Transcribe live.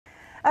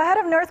Ahead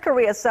of North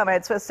Korea's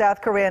summits with South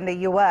Korea and the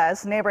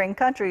U.S., neighboring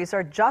countries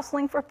are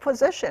jostling for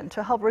position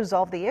to help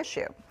resolve the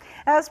issue.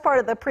 As part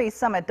of the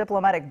pre-summit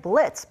diplomatic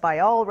blitz by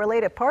all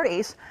related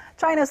parties,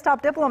 China's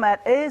top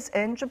diplomat is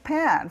in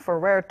Japan for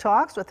rare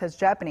talks with his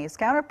Japanese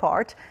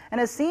counterpart, and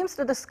it seems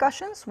the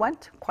discussions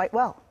went quite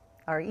well.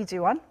 Our Lee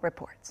Ji-won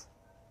reports.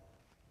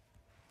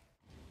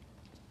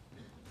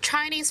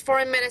 Chinese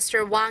Foreign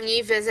Minister Wang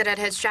Yi visited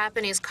his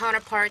Japanese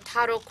counterpart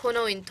Taro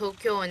Kono in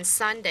Tokyo on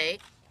Sunday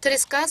to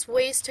discuss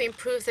ways to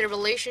improve their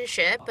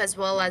relationship as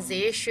well as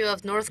the issue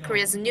of North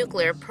Korea's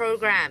nuclear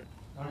program.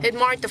 It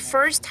marked the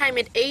first time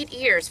in 8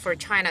 years for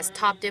China's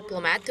top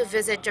diplomat to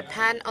visit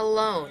Japan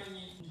alone.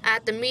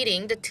 At the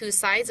meeting, the two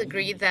sides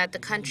agreed that the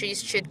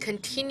countries should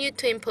continue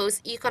to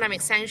impose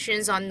economic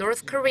sanctions on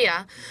North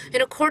Korea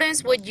in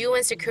accordance with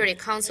UN Security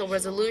Council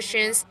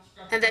resolutions,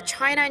 and that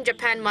China and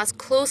Japan must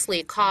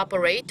closely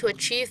cooperate to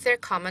achieve their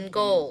common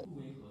goal.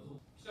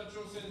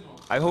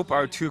 I hope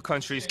our two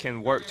countries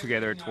can work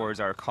together towards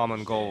our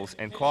common goals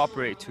and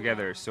cooperate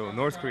together so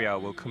North Korea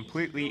will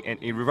completely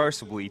and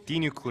irreversibly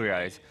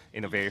denuclearize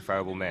in a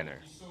verifiable manner.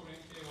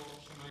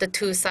 The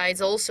two sides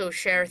also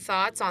share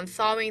thoughts on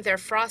thawing their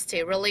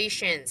frosty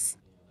relations.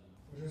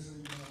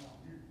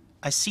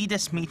 I see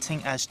this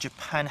meeting as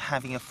Japan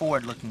having a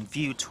forward-looking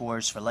view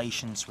towards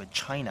relations with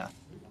China.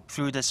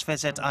 Through this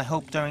visit, I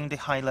hope during the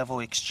high-level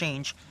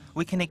exchange,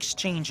 we can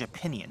exchange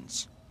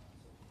opinions.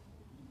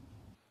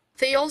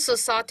 They also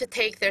sought to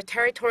take their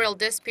territorial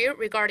dispute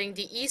regarding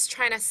the East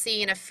China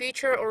Sea in a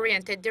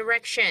future-oriented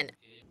direction.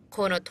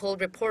 Kono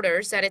told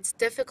reporters that it's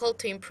difficult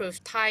to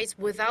improve ties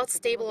without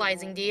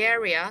stabilizing the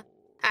area,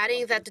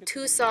 adding that the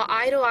two saw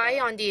eye-to-eye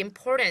on the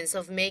importance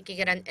of making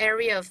it an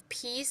area of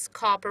peace,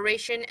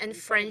 cooperation, and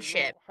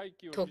friendship.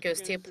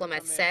 Tokyo's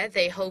diplomats said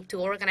they hope to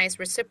organize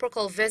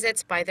reciprocal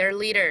visits by their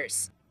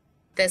leaders.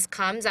 This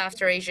comes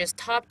after Asia's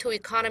top two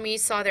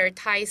economies saw their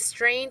ties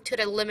strained to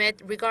the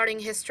limit regarding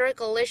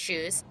historical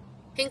issues,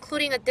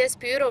 including a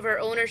dispute over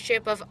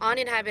ownership of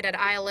uninhabited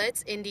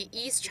islets in the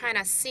East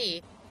China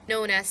Sea,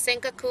 known as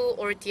Senkaku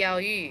or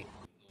Diaoyu.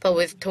 But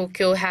with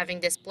Tokyo having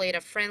displayed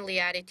a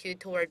friendly attitude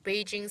toward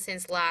Beijing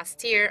since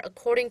last year,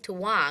 according to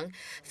Wang,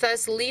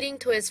 thus leading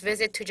to his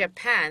visit to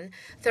Japan,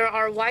 there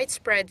are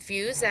widespread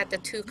views that the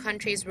two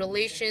countries'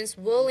 relations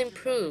will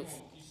improve.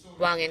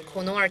 Wang and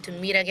Kono are to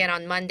meet again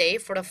on Monday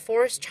for the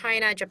fourth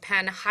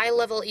China-Japan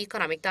high-level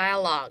economic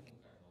dialogue.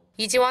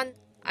 Lee Ji-won,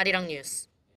 Arirang News.